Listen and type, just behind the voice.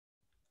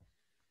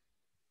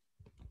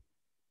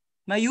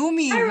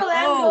Mayumi, Hi,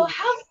 Rolando.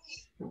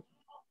 hello.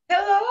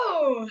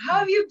 Hello. How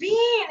have you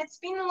been? It's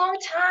been a long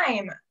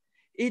time.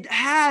 It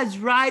has,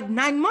 right?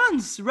 9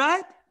 months,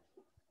 right?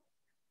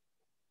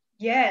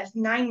 Yes,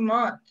 9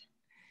 months.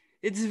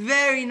 It's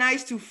very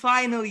nice to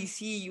finally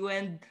see you.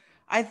 And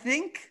I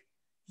think,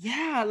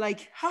 yeah,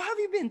 like, how have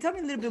you been? Tell me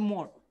a little bit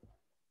more.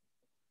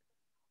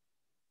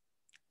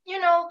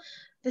 You know,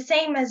 the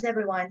same as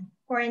everyone.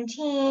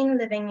 Quarantine,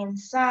 living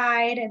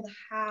inside in the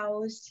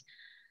house.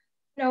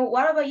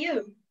 What about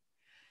you?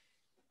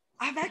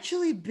 I've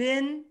actually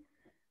been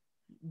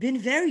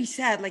very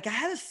sad. Like I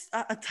had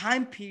a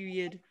time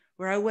period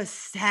where I was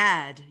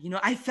sad.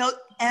 I felt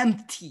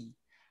empty.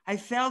 I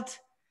felt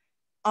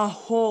a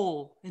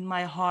hole in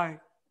my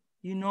heart.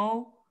 You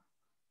know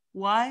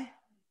why?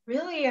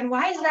 Really? And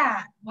why is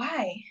that?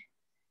 Why?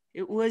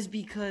 It was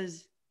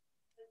because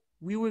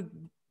we were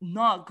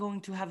not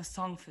going to have a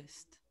song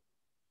fest.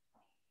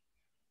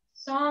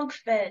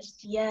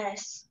 Songfest,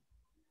 yes.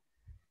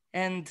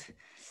 And,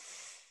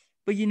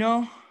 but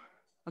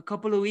a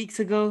couple of weeks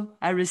ago,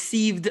 I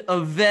received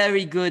a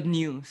very good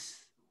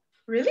news.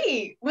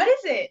 Really? What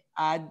is it?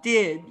 I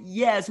did.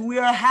 Yes, we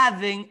are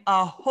having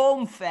a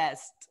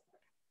HomeFest.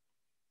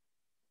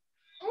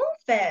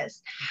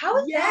 HomeFest. How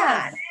is Yes.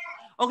 that?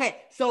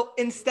 Okay, so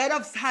instead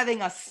of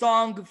having a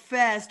song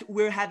fest,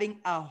 we're having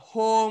a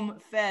home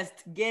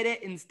fest. Get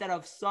it? Instead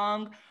of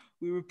song,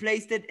 we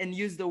replaced it and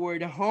used the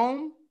word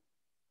home.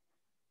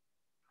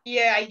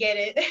 Yeah, I get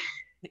it.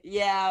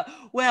 Yeah.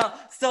 Well,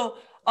 so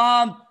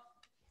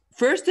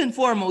first and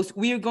foremost,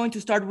 we are going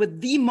to start with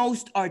the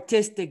most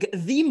artistic,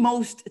 the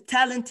most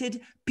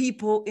talented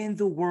people in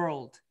the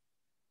world.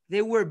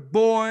 They were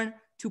born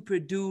to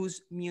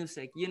produce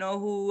music. You know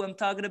who I'm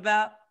talking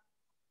about?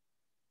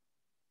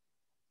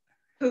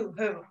 Who?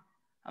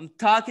 I'm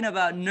talking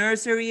about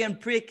nursery and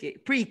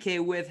pre-K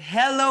with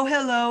Hello,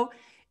 Hello,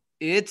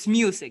 it's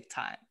music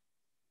time.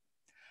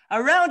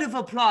 A round of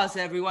applause,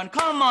 everyone.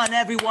 Come on,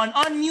 everyone.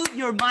 Unmute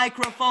your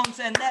microphones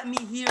and let me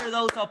hear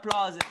those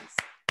applauses.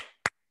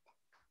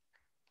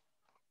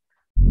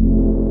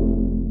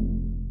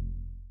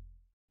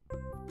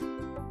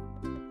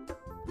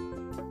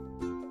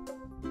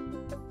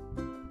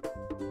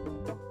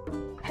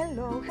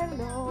 Hello,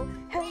 hello,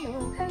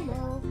 hello,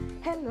 hello,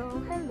 hello,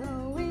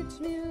 hello, it's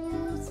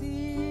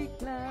music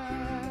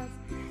class.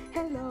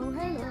 Hello,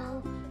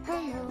 hello,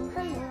 hello,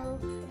 hello,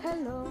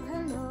 hello,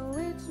 hello,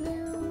 it's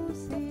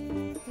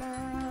music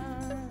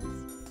class.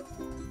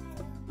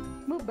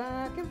 Move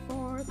back and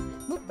forth,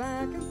 move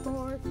back and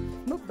forth,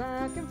 move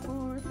back and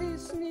forth,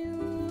 it's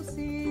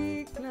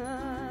music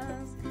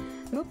class.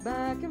 Move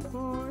back and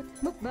forth,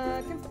 move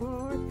back and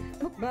forth,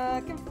 move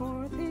back and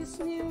forth, it's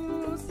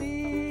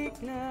music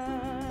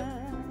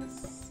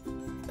class.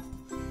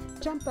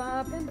 Jump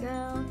up and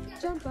down,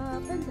 jump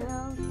up and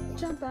down,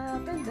 jump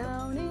up and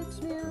down,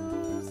 it's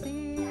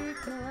music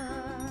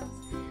class.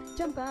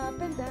 Jump up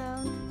and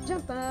down,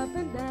 jump up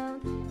and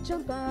down,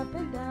 jump up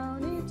and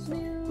down, it's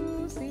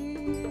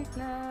music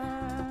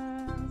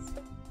class.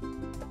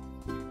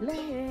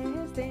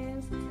 Let's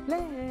dance,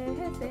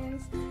 let's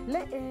dance,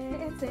 let's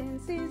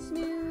dance, it's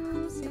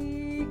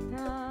music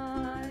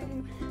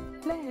time.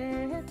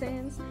 Let's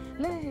dance,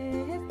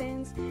 let's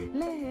dance,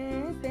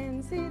 let's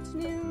dance, it's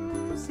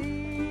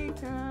music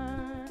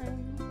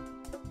time.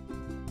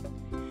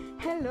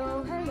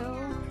 Hello, hello,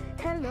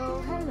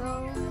 hello,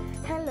 hello,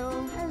 hello,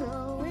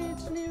 hello,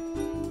 it's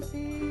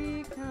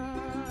music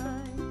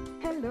time.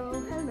 Hello,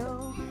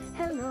 hello,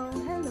 hello,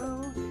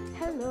 hello,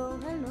 hello,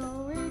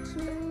 hello, it's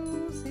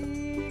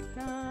music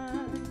time.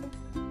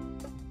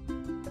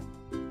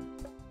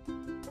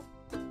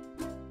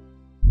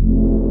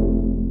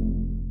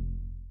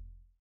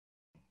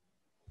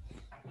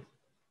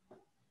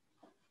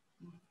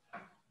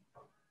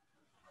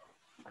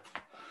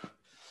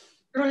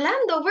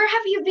 Rolando, where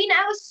have you been?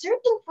 I was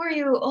searching for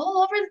you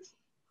all over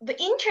the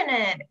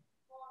internet.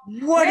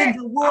 What Where in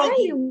the world are is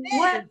you?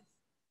 this?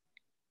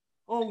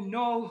 Oh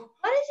no.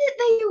 What is it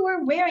that you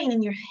were wearing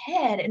in your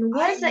head? And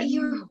what is that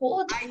you're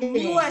holding? I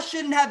knew I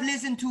shouldn't have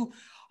listened to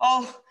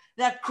all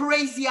that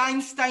crazy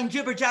Einstein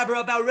jibber jabber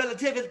about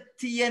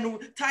relativity and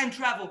time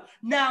travel.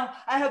 Now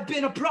I have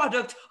been a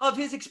product of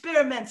his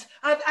experiments.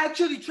 I've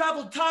actually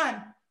traveled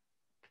time.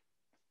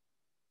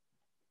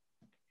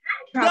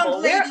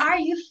 Travel, where are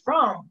you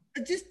from?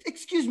 Just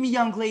excuse me,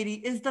 young lady.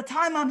 Is the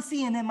time I'm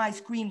seeing in my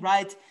screen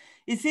right?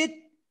 Is it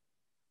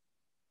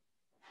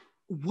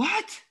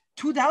what?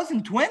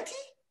 2020?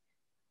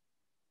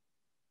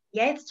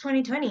 Yeah, it's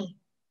 2020.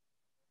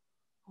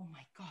 Oh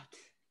my God.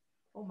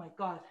 Oh my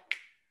God.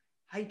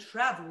 I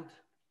traveled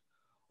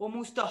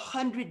almost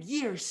 100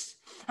 years.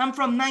 I'm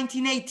from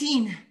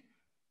 1918.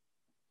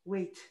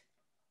 Wait,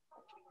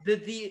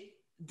 did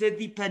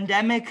the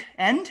pandemic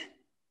end?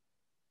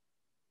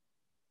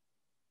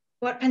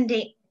 What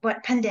pandemic?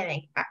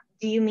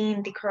 Do you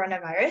mean the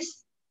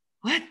coronavirus?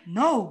 What?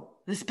 No,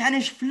 the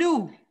Spanish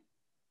flu.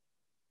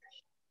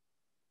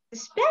 The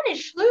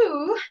Spanish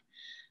flu?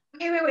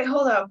 Okay, wait,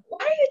 hold up.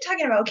 What are you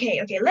talking about?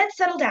 Okay, let's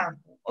settle down.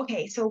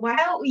 okay, so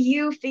while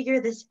you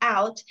figure this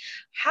out,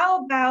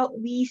 how about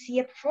we see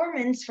a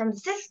performance from the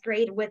sixth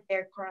grade with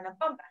their Corona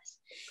bombas?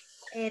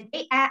 And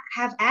they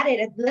have added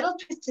a little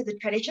twist to the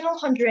traditional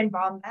Honduran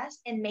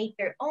bombas and made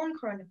their own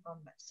Corona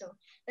bombas. So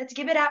let's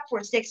give it up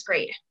for sixth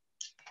grade.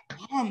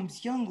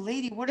 Moms, young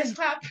lady, what are Just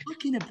you clap.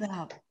 talking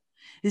about?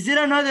 Is it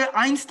another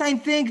Einstein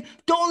thing?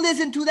 Don't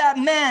listen to that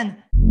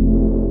man.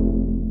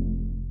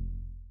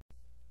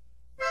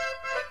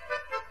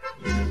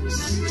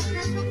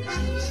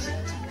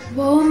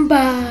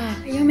 ¡Bomba!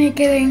 Yo me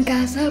quedé en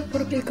casa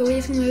porque el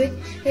COVID-19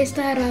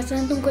 está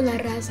arrasando con la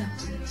raza.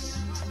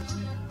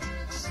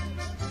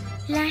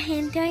 La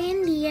gente hoy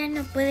en día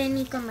no puede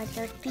ni comer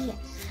tortilla,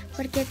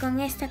 porque con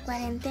esta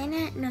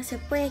cuarentena no se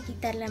puede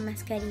quitar la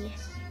mascarilla.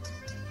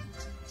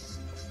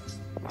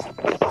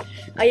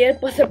 Ayer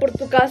pasé por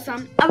tu casa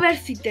a ver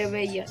si te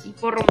veía y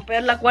por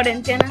romper la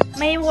cuarentena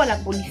me llevó a la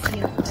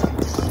policía.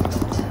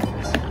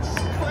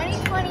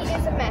 2020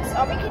 is a mess.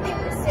 All we can do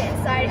is sit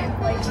inside and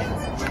play chess.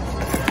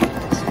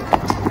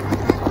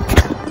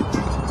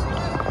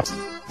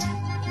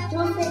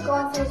 Tous ces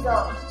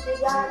conséquences,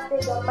 regarde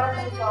de ma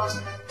maison.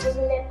 Je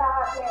voulais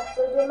pas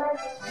bientôt de ma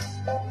vie,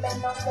 mais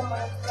maintenant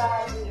commence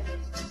à vivre.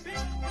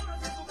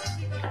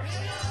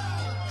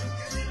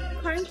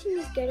 Quarantine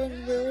is getting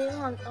really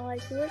long. All I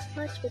do is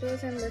watch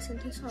videos and listen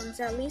to songs.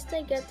 At least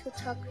I get to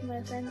talk to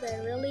my friends. I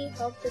really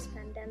hope this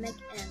pandemic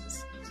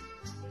ends.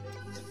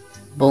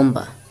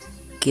 Bomba,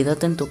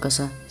 quédate en tu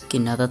casa que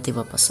nada te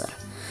va a pasar.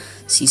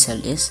 Si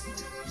sales,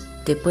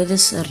 te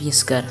puedes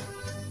arriesgar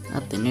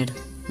a tener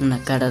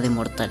una cara de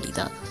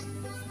mortalidad.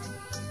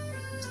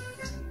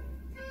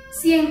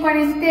 Si en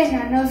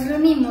cuarentena nos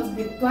reunimos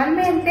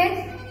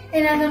virtualmente,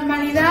 en la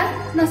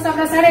normalidad nos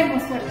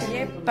abrazaremos fuerte.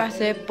 Ayer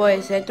pasé por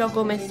el centro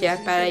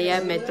comercial para ir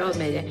al metro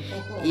media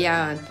y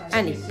a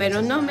Ani,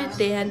 pero no me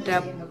dejan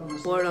entrar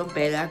por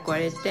romper la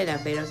cuarentena,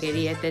 pero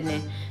quería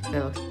tener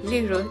nuevos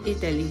libros y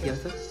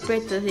deliciosos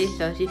puestos y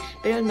sushi,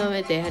 pero no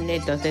me dejan,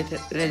 entonces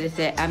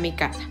regresé a mi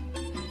casa.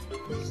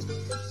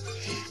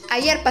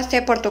 Ayer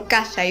pasé por tu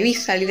casa y vi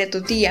salir de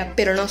tu tía,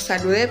 pero no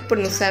saludé por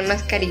no usar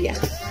mascarilla.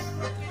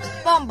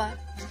 Bomba.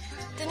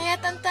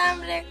 Tenía tanta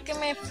hambre que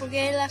me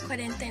fugué en la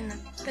cuarentena,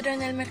 pero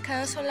en el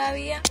mercado solo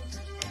había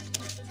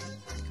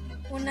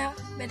una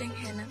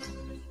berenjena.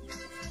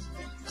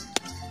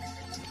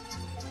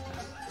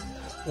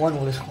 When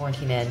will this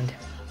quarantine end?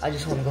 I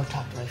just want to go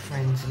talk to my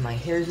friends, and my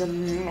hair's a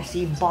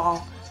messy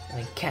ball,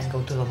 and I can't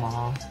go to the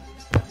mall.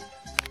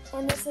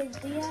 En esos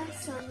días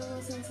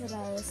estamos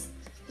encerrados.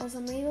 Los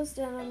amigos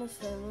ya no nos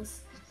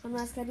vemos. Con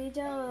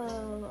mascarilla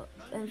o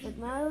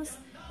enfermados,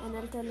 en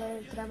el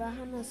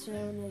teletrabajo nos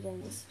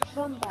reuniremos.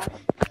 Bomba.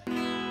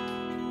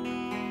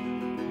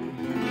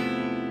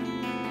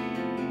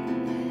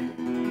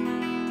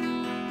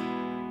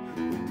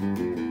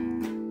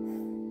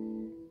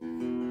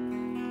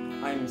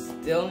 I'm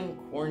still in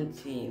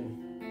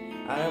quarantine,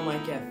 out of my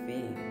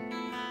caffeine.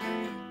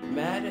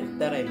 Mad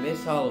that I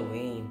missed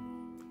Halloween.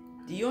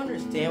 Do you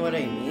understand what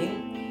I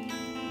mean?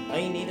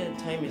 I need a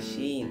time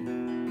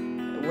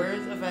machine.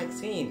 Where's the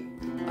vaccine?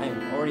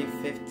 I'm already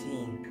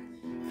 15.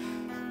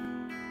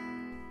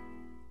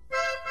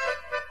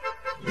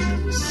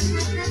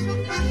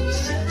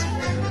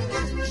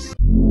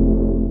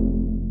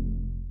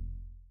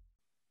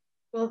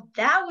 Well,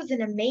 that was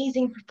an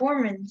amazing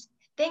performance.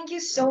 Thank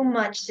you so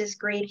much, sixth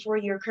grade, for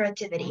your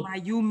creativity.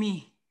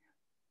 Mayumi,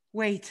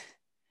 wait.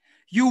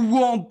 You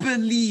won't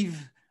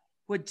believe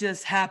what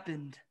just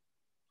happened.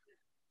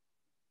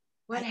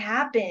 What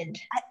happened?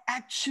 I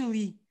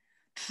actually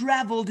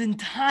traveled in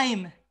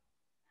time.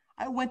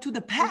 I went to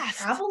the past.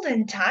 You traveled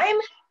in time?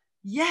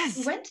 Yes.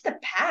 You went to the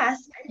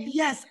past?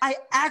 Yes, I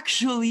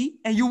actually,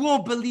 and you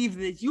won't believe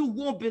this. You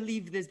won't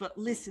believe this, but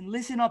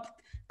listen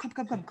up.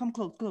 Come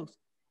close.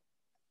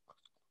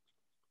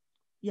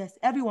 Yes,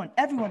 everyone,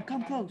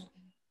 come close.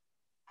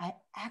 I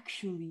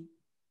actually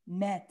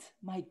met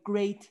my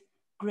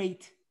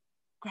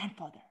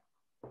great-great-grandfather.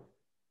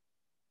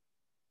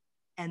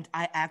 And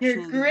I actually...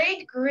 Your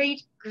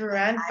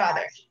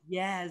great-great-grandfather.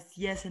 Yes,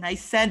 and I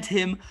sent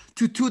him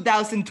to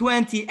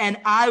 2020 and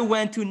I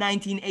went to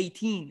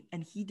 1918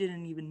 and he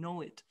didn't even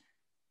know it.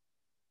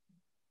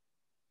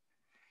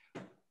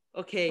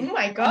 Okay. Oh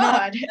my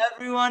God.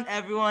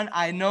 Everyone,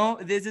 I know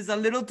this is a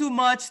little too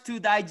much to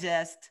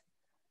digest.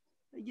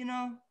 You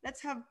know,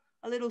 let's have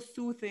a little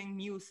soothing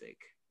music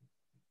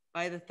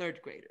by the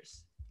third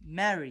graders.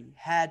 Mary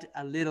Had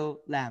a Little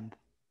Lamb.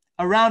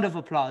 A round of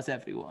applause,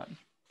 everyone.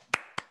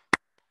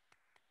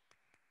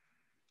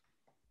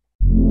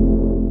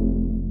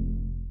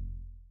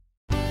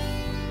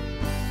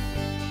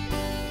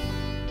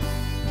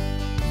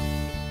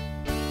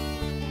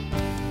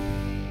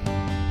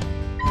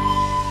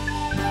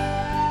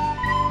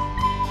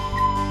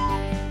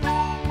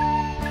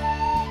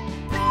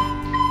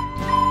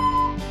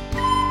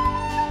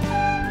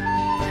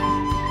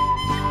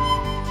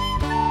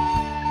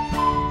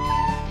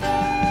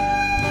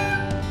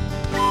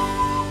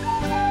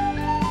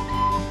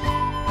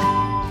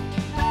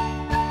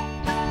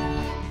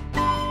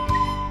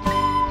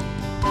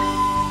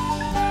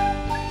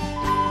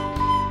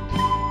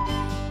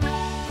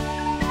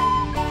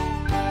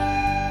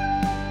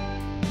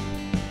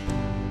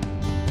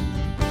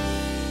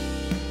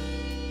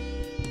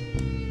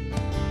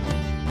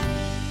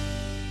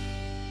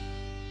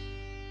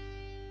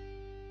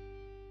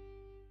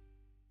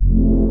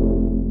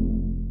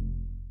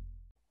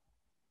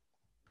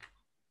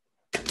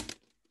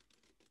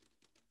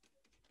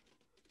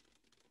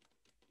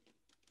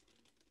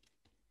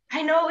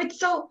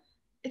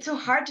 it's so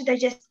hard to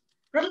digest.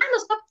 Rolando,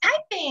 stop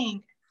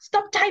typing.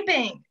 Stop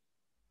typing.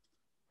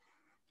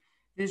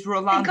 This My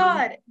Rolando,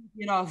 God.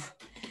 you know,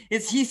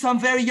 is he some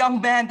very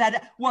young man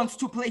that wants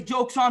to play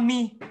jokes on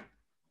me?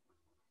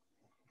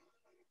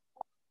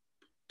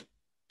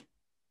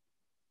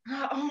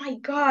 Oh my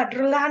God,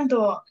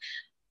 Rolando.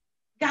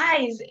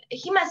 Guys,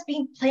 he must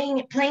be playing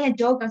a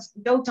jokes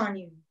on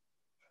you.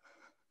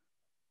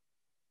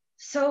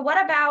 So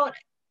what about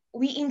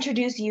we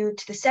introduce you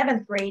to the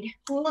 7th grade,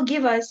 who will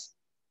give us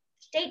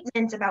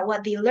statements about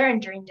what they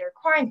learned during their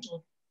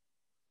quarantine.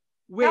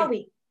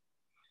 Wait,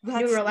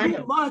 that's Rolando.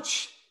 too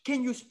much.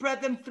 Can you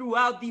spread them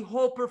throughout the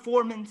whole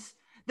performance?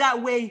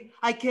 That way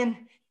I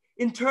can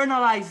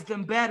internalize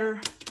them better.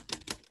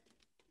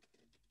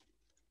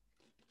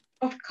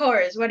 Of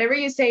course, whatever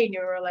you say,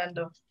 New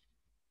Orlando.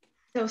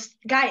 So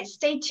guys,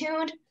 stay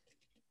tuned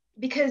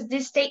because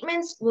these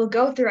statements will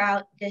go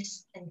throughout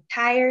this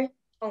entire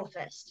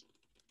HomeFest.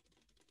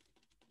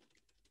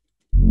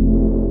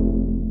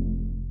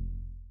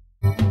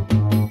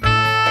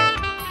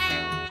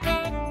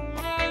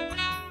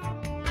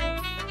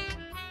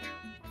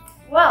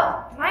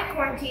 Well, my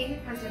quarantine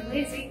has been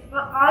lazy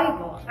but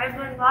valuable. I've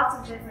learned lots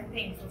of different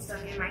things while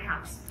stuck in my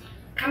house,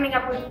 coming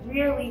up with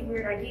really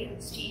weird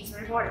ideas to ease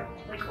my boredom,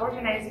 like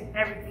organizing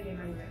everything in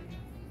my room.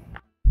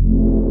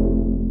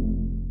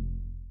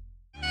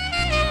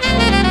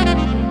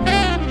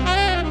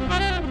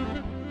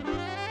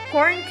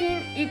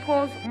 Quarantine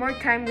equals more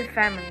time with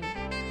family.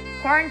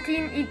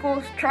 Quarantine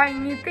equals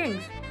trying new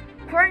things.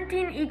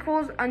 Quarantine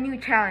equals a new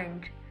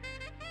challenge.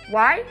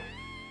 Why?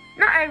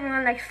 Not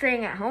everyone likes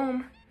staying at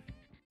home.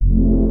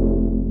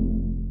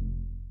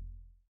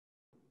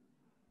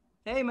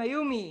 Hey,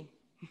 Mayumi.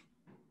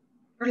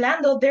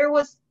 Orlando, there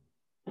was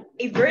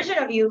a version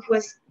of you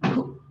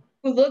who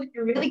looked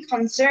really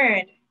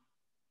concerned.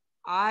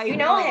 You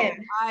know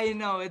him. I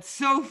know. It's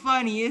so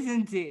funny,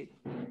 isn't it?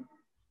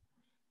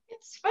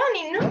 It's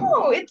funny.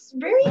 No, it's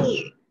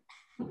very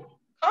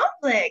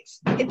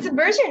complex. It's a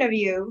version of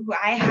you who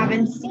I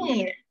haven't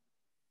seen.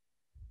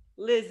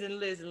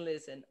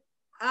 Listen.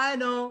 I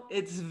know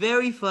it's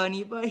very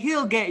funny, but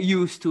he'll get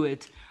used to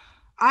it.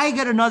 I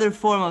got another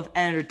form of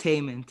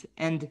entertainment.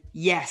 And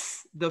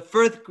yes, the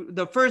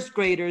first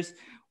graders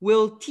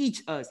will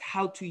teach us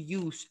how to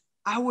use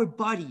our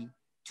body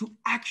to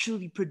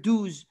actually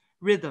produce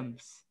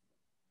rhythms.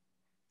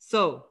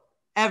 So,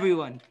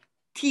 everyone,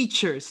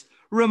 teachers,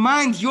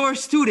 remind your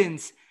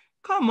students.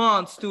 Come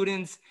on,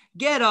 students,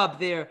 get up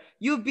there.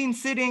 You've been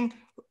sitting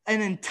an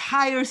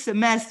entire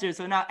semester.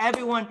 So now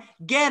everyone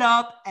get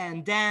up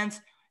and dance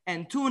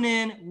and tune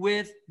in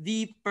with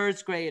the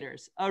first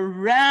graders. A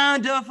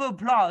round of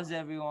applause,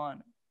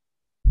 everyone.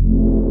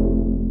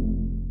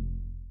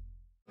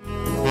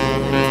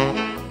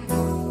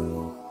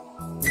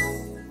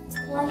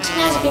 Quarantine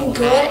has been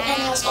good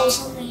and has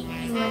also made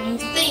me learn new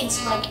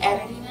things like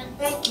editing and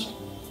baking,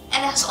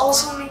 and has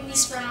also made me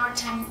spend more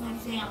time with my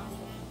family.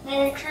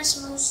 Merry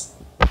Christmas!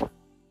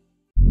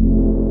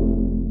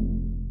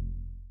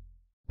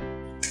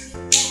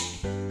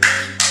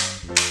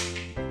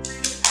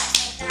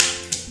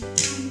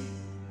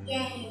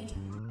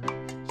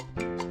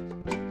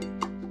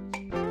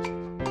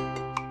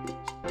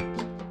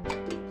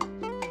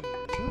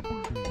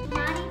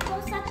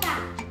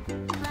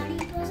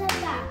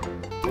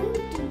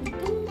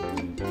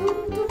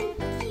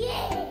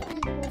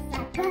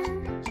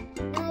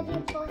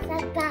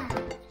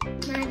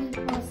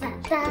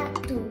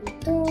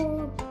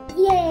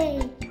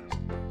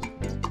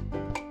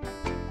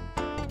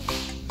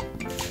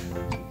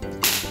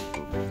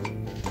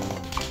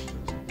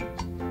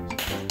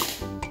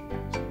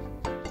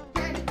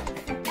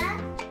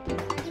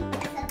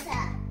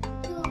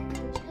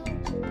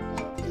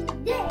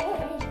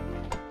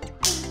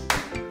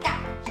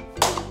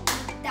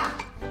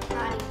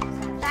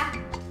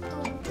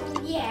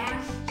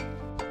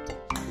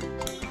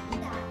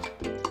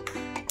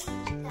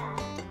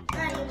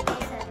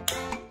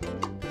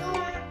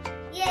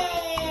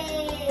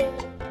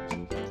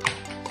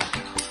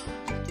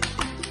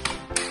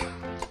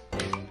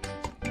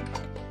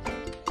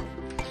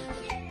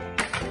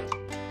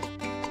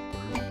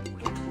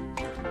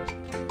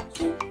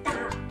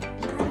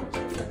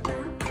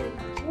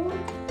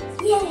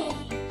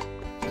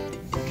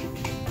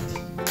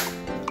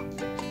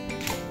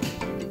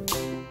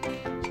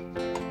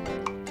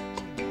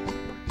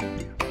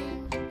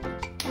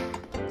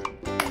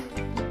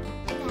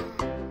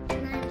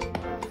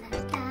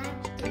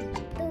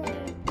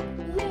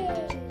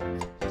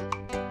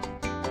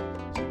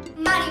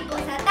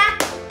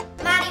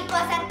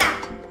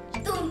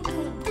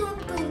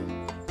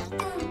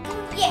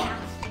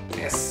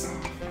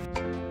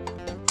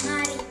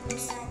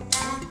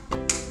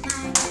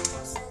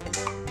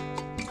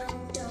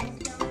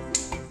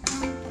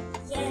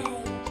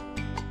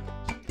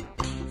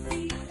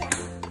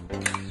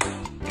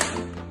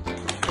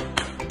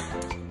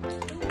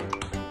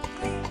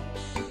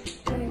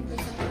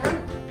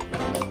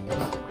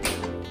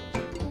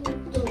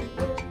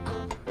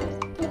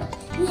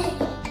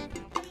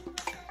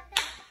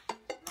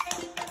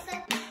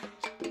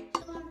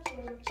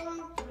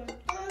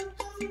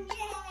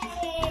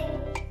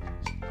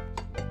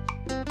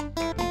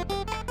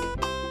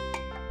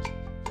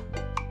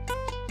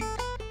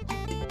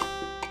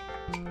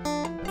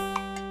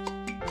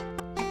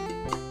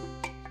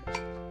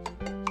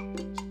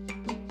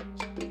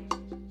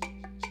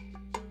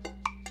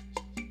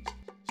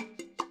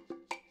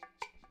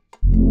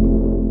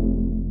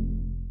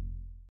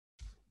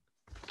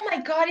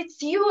 God,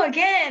 it's you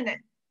again.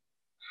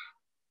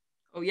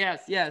 Oh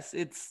yes, yes,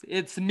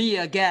 it's me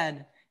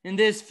again in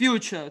this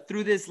future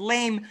through this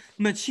lame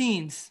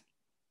machines.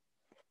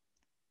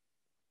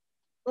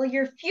 Well,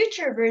 your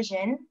future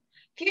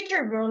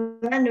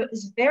Rolando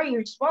is very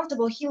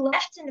responsible. He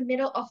left in the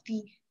middle of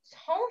the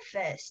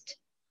HomeFest.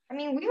 I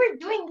mean, we were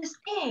doing this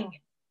thing.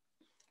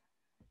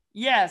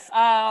 Yes,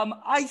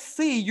 I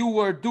see you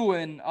were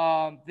doing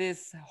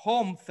this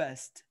home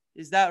fest.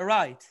 Is that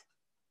right?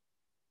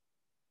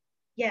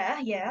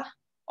 Yeah.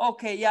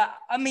 Okay, yeah.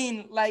 I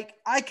mean, like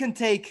I can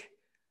take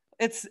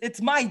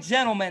it's my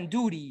gentleman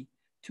duty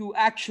to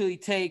actually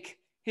take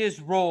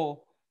his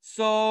role.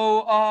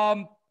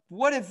 So,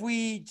 what if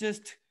we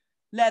just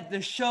let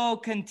the show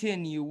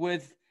continue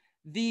with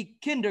the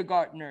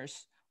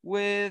kindergartners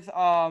with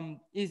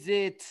is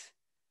it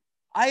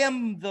I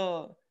am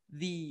the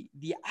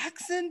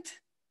accent?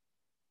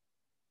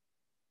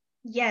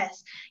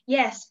 Yes.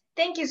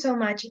 Thank you so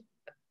much,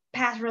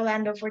 past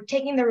Rolando, for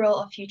taking the role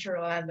of future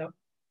Rolando.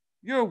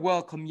 You're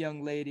welcome,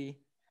 young lady.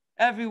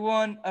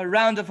 Everyone, a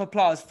round of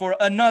applause for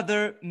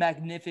another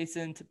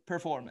magnificent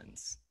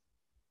performance.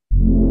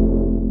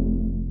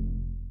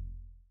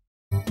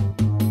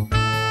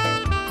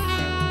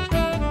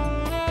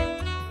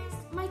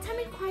 My time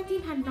in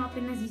quarantine had not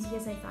been as easy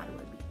as I thought it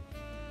would be.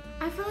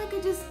 I felt like I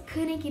just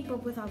couldn't keep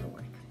up with all the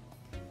work.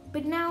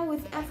 But now,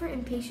 with effort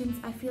and patience,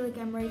 I feel like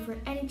I'm ready for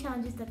any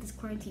challenges that this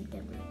quarantine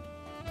can bring.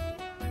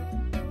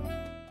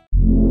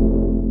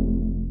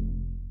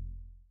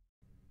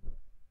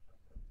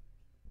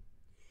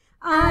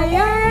 I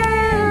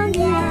am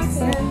the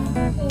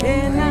accent,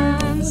 and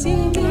I'm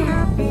singing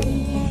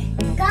happy.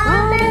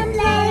 Come and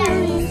play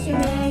our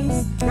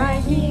instruments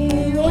right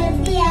here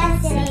with the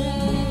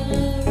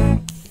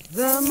accent.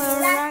 The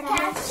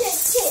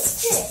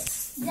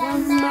maracas, the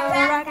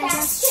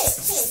maracas.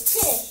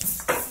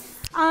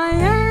 I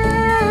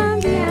am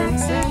the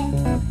accent,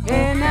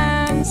 and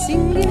I'm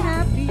singing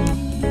happy.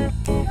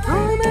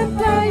 Come and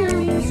play your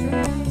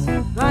instruments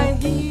right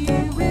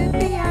here with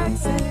the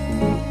accent.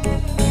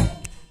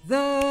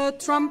 The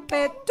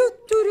trumpet,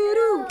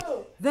 toot-toot-doo,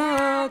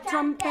 the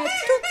trumpet,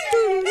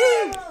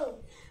 toot-toot-doo.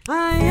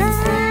 I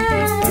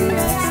am the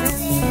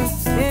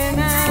accent,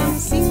 and I'm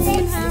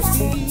singing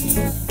happy.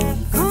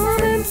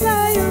 Come and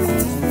play your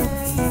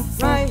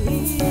instruments right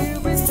here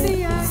with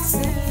the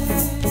accent.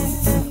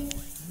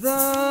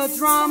 The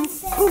drum,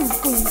 boom,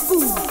 boom,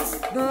 boom.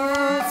 The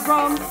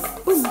drum,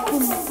 boom,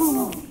 boom,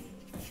 boom.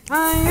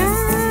 I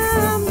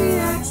am the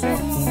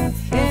accent,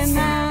 and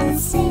I'm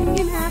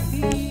singing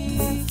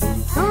happy.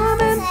 Come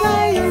and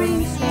play your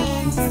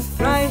instruments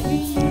right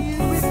here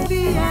with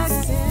the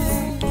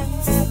accent.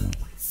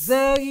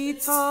 The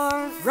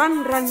guitar,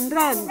 run, run,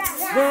 run.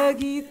 The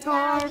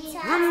guitar,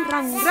 run,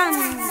 run,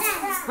 run.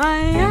 I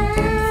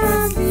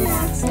am the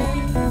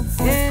accent,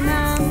 and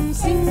I'm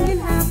singing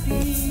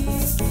happy.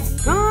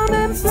 Come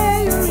and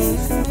play your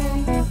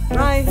instrument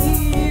right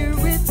here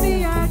with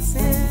the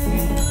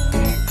accent.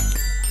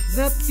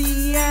 The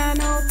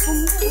piano,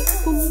 boom, boom,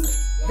 boom.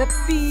 The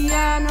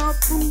piano,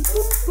 boom,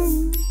 boom,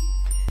 boom.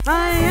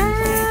 I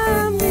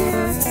am the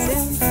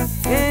accent,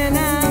 and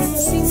I'm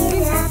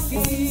singing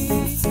happy.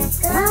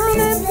 Come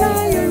and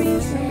play your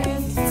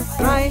instrument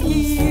right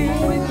here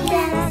with the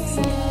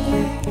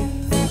accent.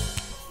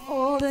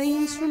 All the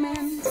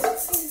instruments.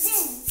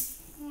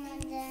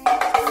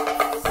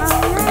 I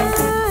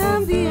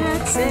am the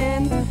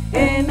accent,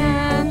 and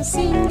I'm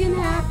singing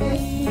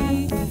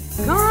happy.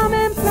 Come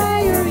and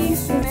play your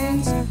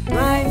instruments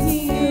right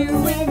here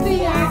with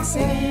the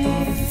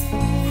accent.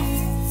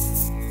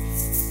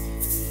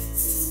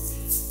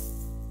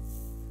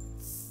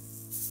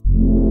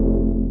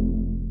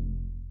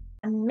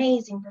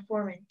 Amazing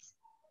performance.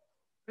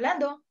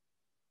 Rolando.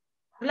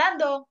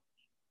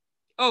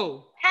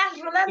 Oh,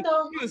 Past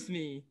Rolando.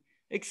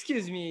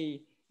 Excuse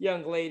me,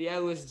 young lady. I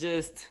was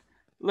just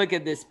look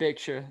at this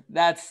picture.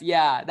 That's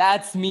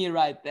me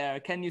right there.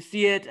 Can you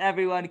see it,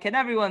 everyone? Can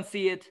everyone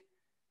see it?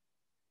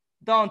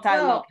 Don't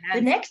I look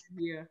handsome the next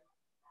here?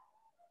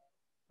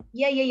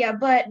 Yeah.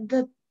 But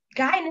the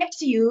guy next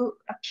to you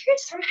appeared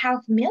somehow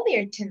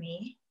familiar to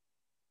me.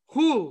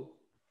 Who?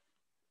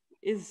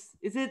 Is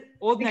it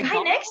Old the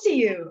MacDonald? The guy next to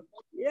you.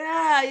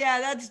 Yeah,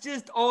 that's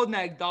just Old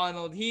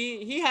MacDonald.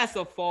 He has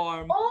a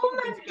farm. Old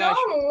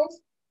MacDonald?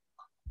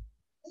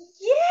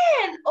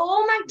 Yeah,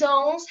 Old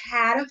MacDonald's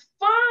had a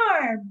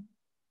farm.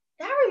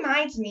 That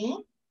reminds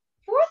me,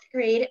 4th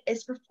grade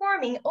is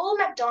performing Old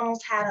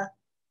MacDonald's Had a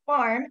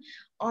Farm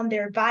on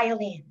their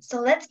violin. So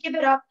let's give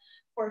it up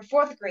for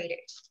 4th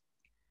graders.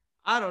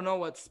 I don't know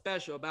what's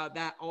special about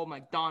that Old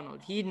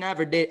MacDonald. He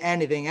never did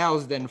anything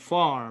else than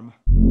farm.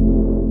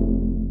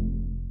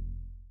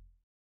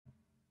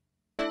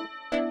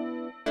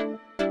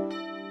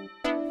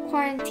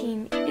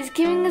 Quarantine is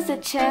giving us a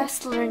chance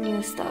to learn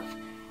new stuff.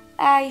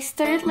 I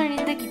started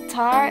learning the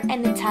guitar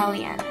and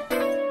Italian.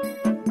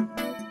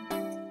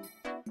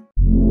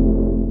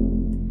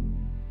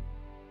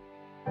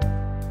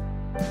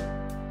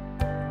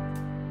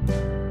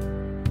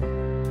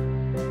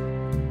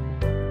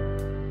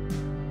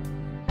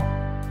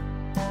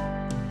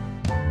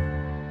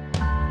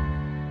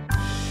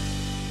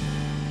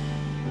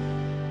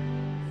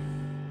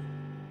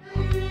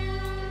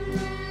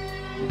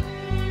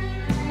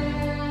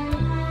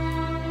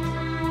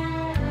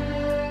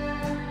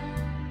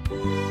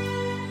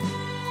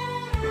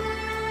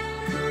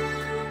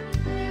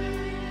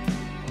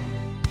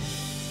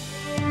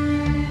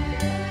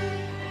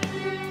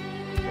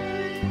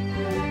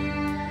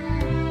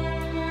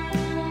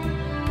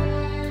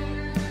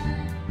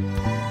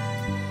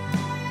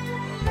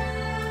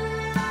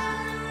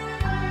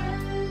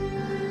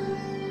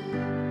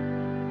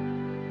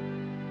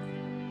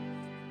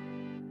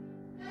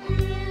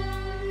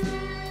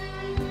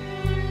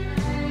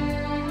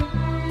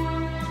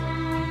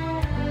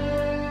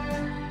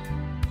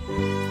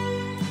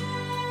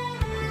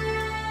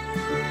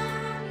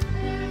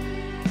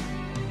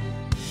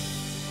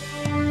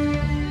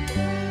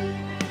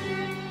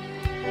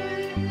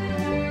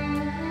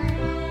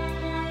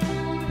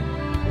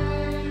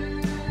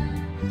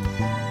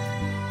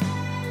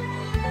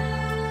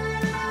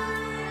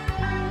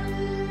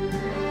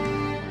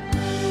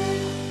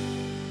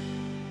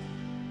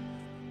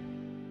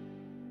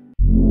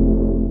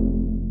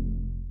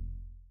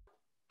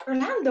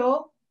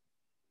 Rolando,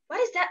 what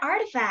is that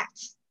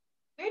artifact?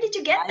 Where did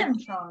you get them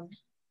from?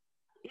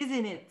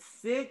 Isn't it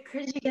sick?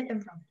 Where did you get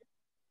them from?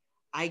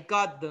 I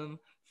got them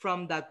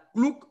from that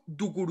Gluk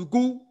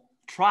Dugurugu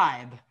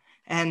tribe,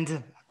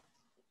 and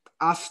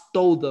I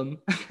stole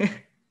them.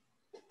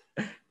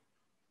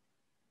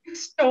 You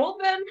stole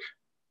them?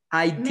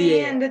 I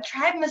did. Man, the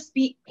tribe must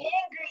be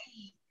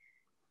angry.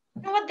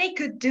 You know what they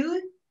could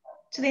do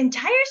to the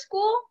entire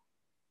school?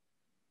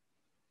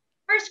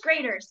 First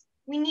graders,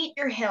 we need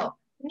your help.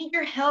 We need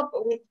your help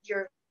with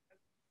your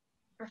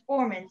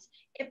performance.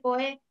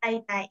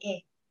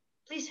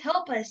 Please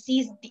help us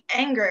seize the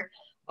anger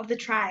of the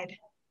tribe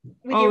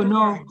with your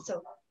performance.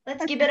 So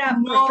let's give it up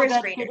for first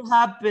that graders. Could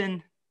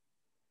happen.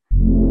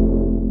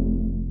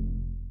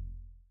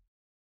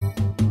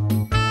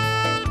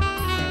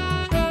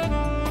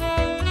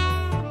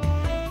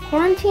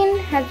 Quarantine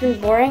has been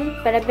boring,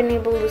 but I've been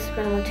able to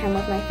spend more time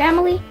with my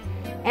family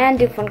and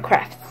do fun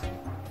crafts.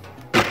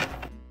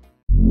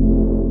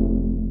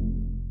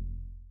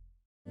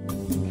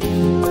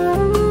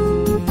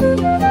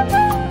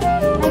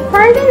 My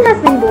quarantine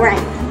has been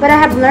boring, but I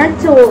have learned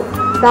to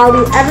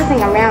value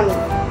everything around me.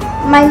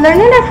 My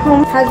learning at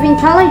home has been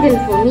challenging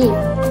for me.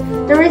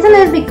 The reason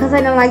is because I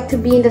don't like to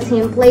be in the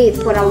same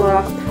place for a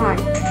lot of time.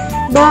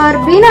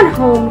 But being at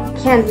home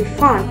can be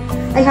fun.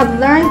 I have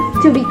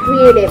learned to be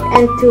creative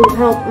and to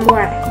help more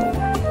at home.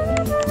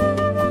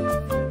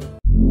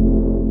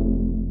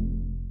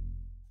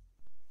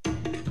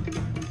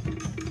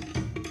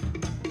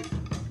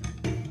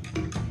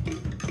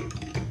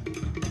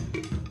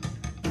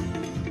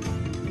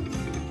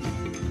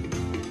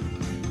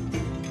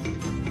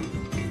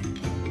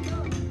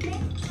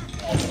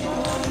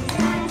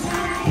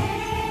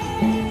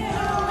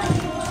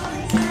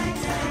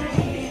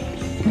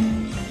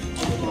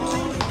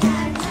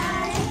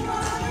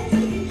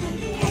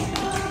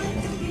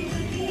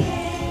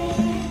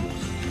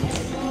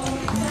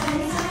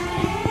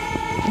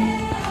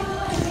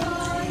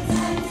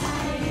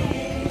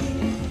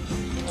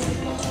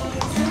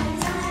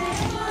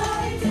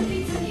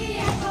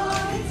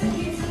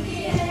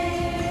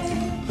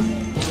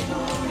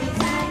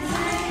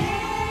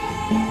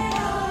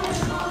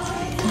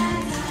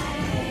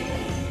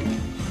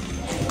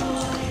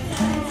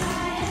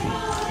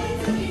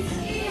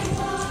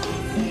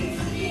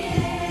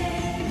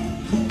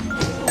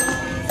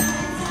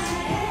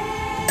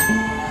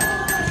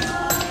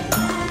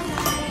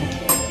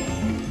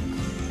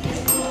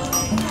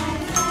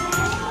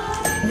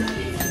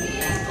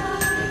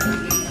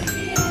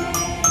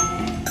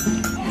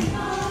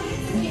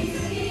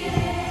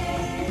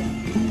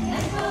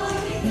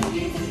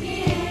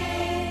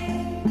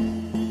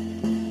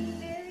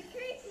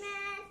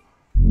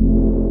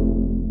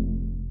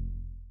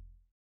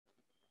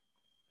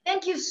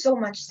 Thank you so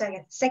much,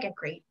 second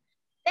grade.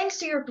 Thanks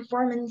to your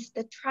performance,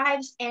 the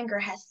tribe's anger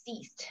has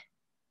ceased.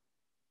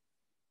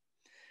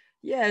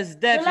 Yes,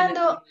 definitely.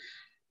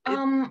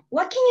 Rolando,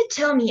 what can you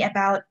tell me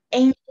about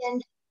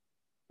ancient?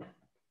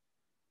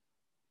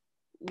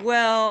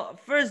 Well,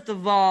 first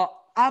of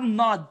all, I'm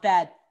not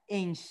that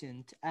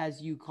ancient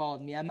as you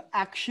called me. I'm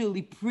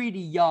actually pretty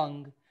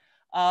young.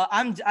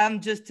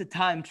 I'm just a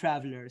time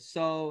traveler.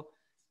 So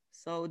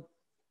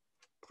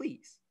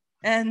please.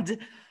 And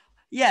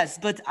yes,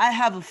 but I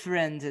have a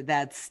friend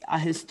that's a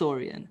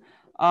historian.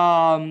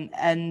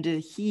 And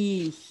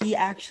he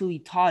actually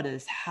taught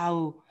us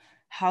how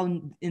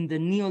in the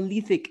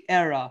Neolithic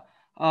era,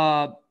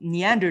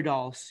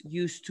 Neanderthals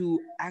used to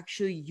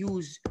actually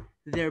use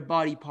their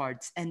body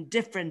parts and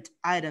different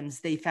items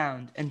they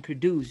found and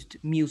produced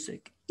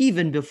music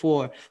even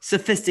before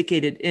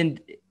sophisticated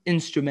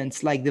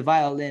instruments like the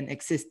violin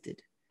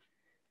existed.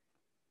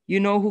 You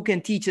know who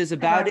can teach us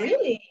about it?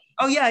 Really?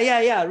 Oh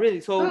yeah,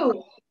 really.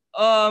 So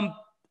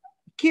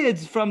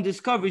kids from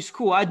Discovery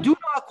School. I do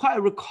not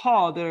quite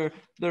recall their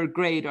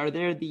grade. Are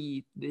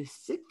they the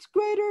sixth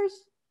graders?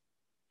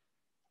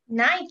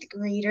 Ninth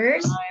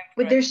graders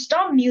with their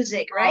stomp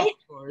music, right?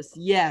 Of course,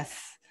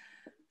 yes.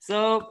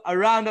 So a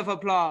round of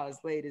applause,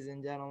 ladies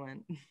and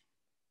gentlemen.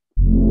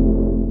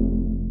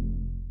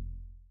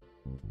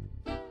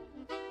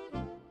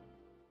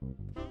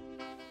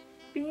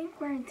 Being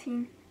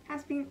quarantined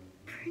has been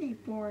pretty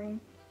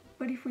boring,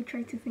 but if we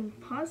try to think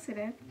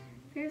positive,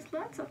 there's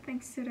lots of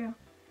things to do.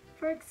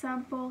 For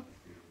example,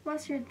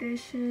 wash your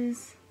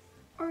dishes,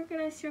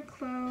 organize your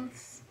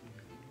clothes.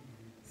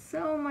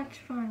 So much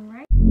fun,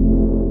 right?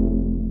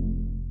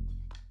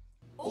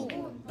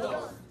 1,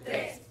 2,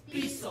 3,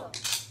 piso.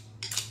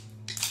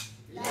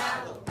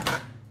 Lado.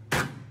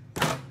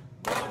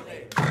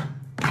 Borde.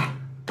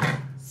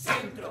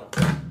 Centro.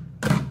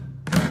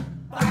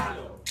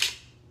 Palo.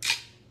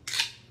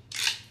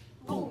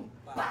 Pum,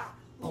 pa,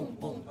 pum,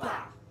 pum,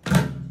 pa.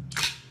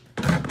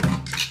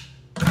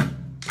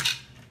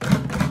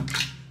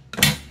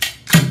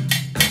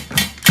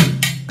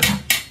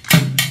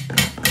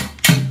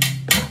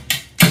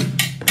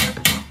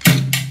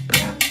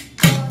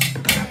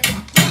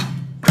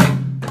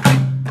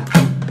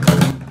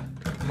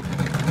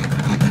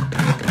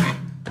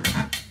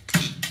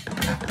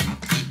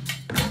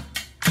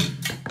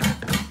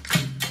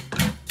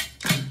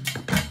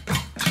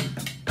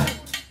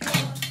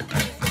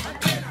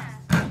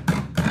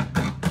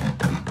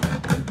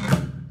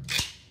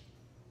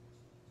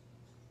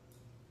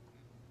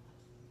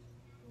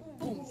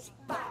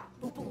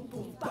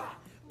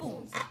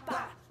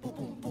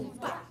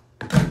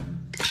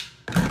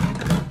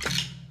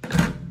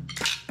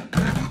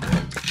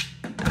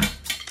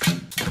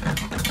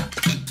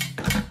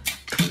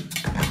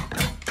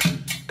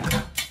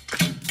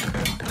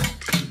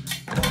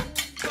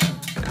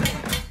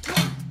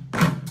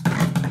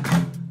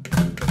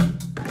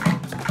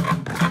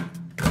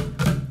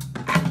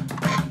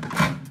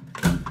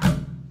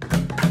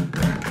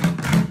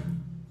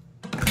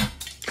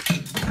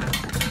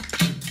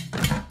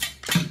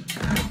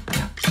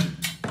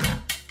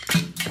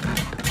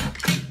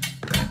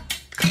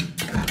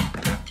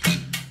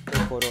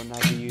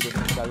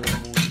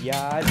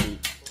 mundial, hip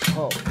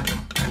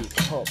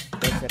hop,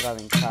 encerrado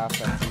en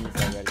casa sin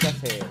saber qué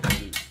hacer,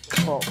 hip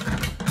hop,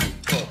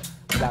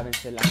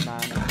 lávense las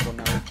manos con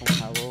agua y con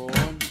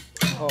jabón,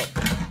 hip hop,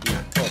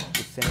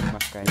 usen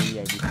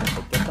mascarilla y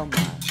díganse qué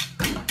tomar,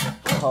 hip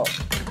hop.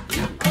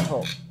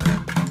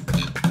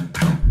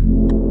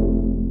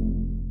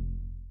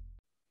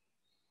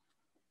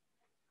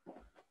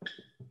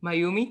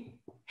 Mayumi?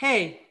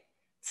 Hey,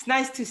 it's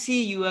nice to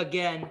see you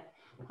again.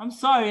 I'm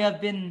sorry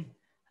I've been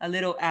a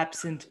little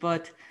absent,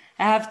 but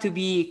I have to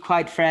be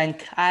quite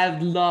frank. I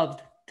have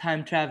loved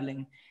time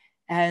traveling.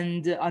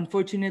 And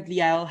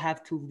unfortunately, I'll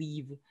have to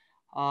leave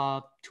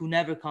to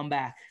never come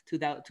back to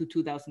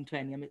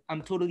 2020.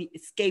 I'm totally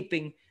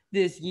escaping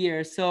this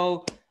year.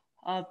 So,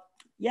 uh,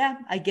 yeah,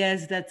 I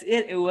guess that's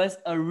it. It was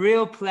a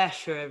real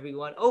pleasure,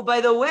 everyone. Oh,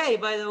 by the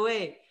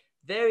way,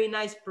 very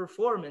nice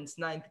performance,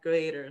 ninth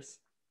graders.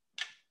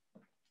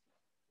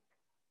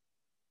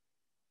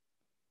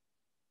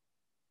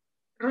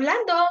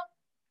 Rolando!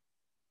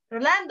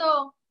 Rolando!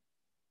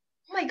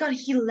 Oh my god,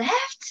 he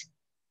left?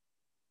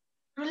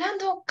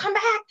 Rolando, come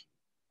back!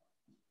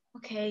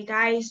 Okay,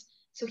 guys,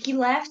 so he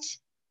left.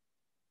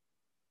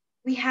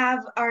 We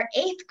have our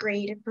 8th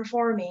grade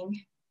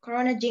performing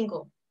Corona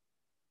Jingle.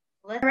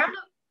 A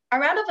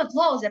round of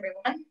applause,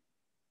 everyone.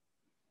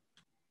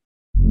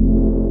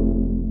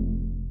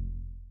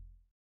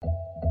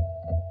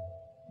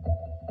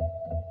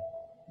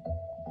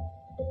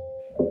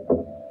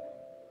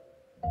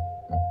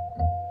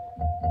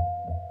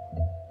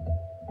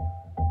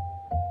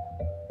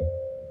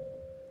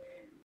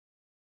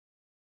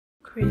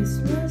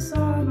 Christmas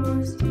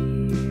almost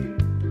here.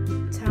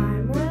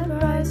 Time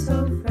went by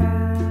so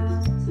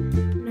fast.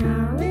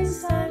 Now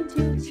it's time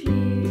to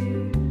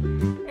cheer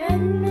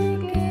and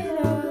make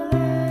it all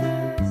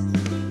last.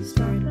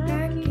 Start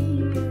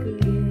packing your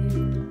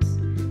gifts,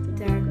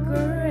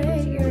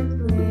 decorate your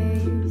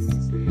place.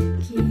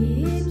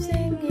 Keep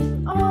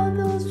singing all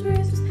those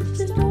riffs,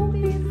 just don't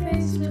be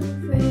face to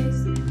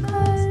face.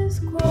 'Cause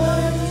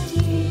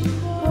quarantine,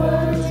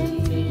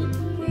 quarantine,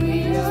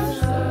 we are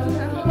stuck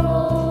at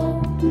home.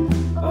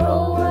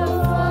 Oh, what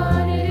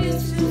fun it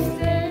is to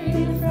stay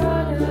in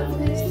front of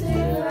this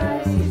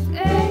device.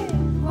 Hey,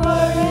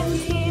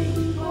 quarantine,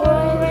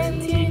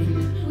 quarantine,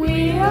 we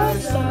are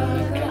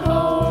stuck at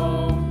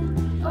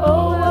home.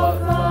 Oh, what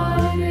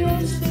fun it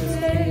is to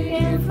stay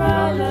in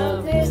front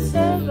of this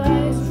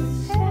device.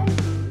 Hey.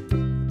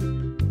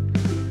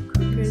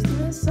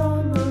 Christmas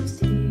almost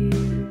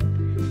here.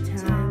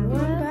 Time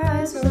went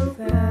by so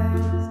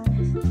fast.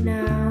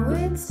 Now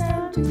it's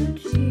time to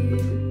cheer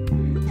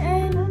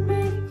and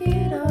make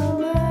it all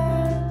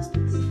last.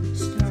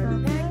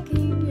 Start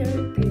packing your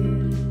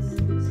gifts,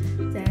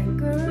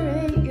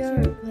 decorate your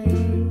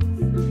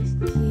place.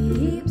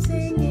 Keep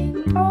singing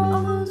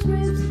all those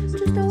riffs,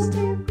 just don't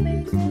be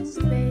face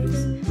to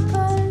face.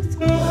 'Cause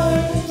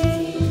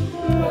quarantine,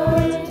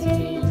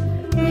 quarantine,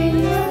 we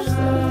are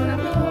stuck at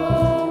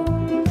home.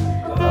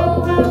 Oh,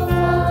 what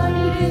fun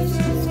it is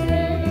to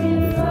stay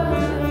in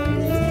front of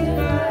this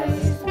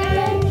device.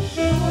 Hey,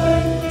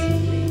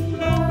 quarantine,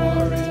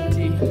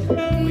 quarantine,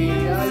 we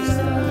are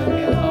stuck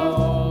at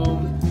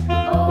home.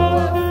 Oh,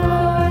 what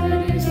fun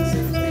it is to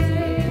stay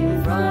in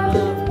front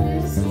of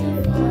this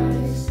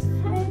device.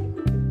 Hey.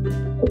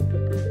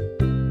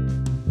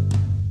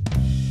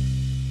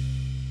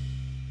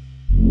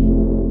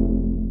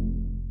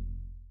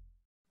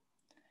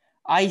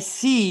 I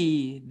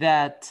see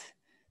that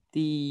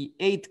the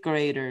 8th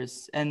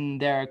graders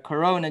and their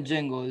Corona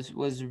jingles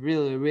was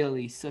really,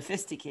 really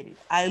sophisticated.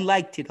 I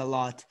liked it a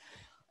lot.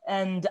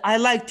 And I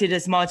liked it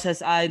as much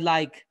as I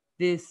like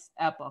this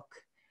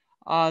epoch.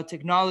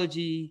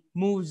 Technology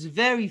moves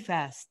very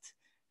fast.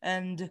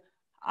 And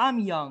I'm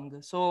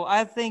young, so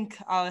I think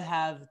I'll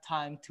have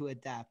time to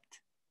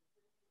adapt.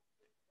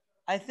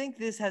 I think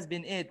this has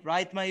been it,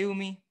 right,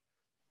 Mayumi?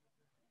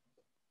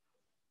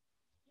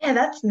 Yeah,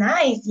 that's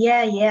nice.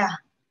 Yeah.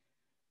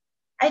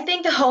 I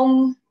think the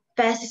home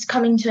fest is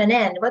coming to an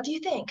end. What do you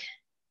think?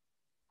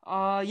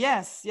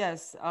 Yes,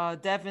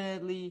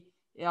 definitely.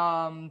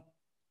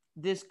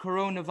 This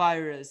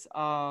coronavirus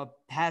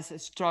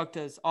has struck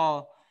us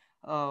all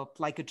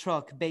like a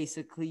truck,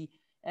 basically.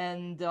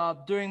 And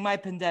during my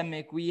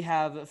pandemic, we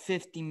have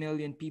 50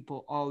 million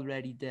people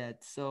already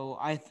dead. So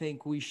I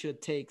think we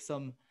should take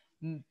some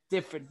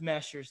different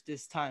measures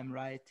this time,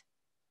 right?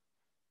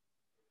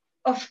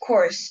 Of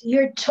course,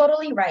 you're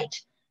totally right.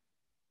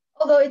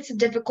 Although it's a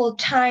difficult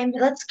time,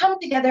 let's come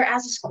together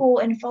as a school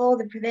and follow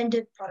the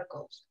preventive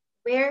protocols.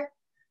 Wear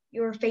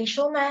your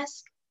facial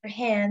mask, your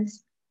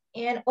hands,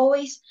 and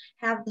always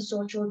have the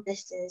social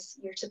distance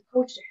you're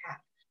supposed to have.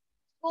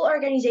 School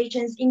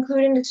organizations,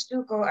 including the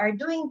Stuco, are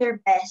doing their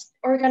best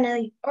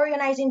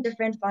organizing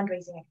different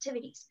fundraising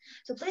activities.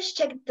 So please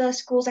check the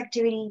school's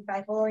activity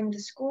by following the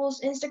school's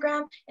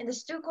Instagram and the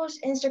Stuco's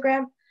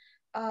Instagram.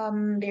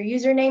 Their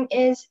username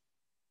is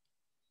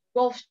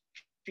Wolf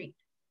Street.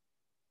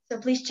 So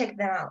please check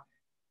them out.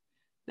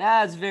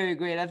 That's very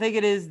great. I think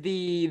it is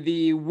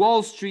the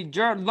Wall Street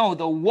Journal. No,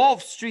 the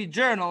Wolf Street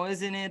Journal,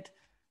 isn't it?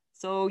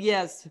 So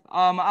yes,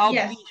 I'll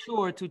Yes. be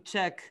sure to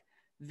check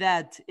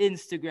that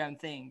Instagram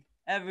thing.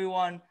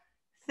 Everyone,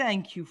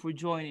 thank you for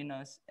joining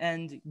us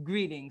and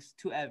greetings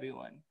to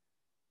everyone.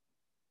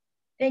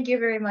 Thank you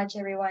very much,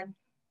 everyone.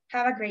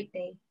 Have a great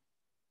day.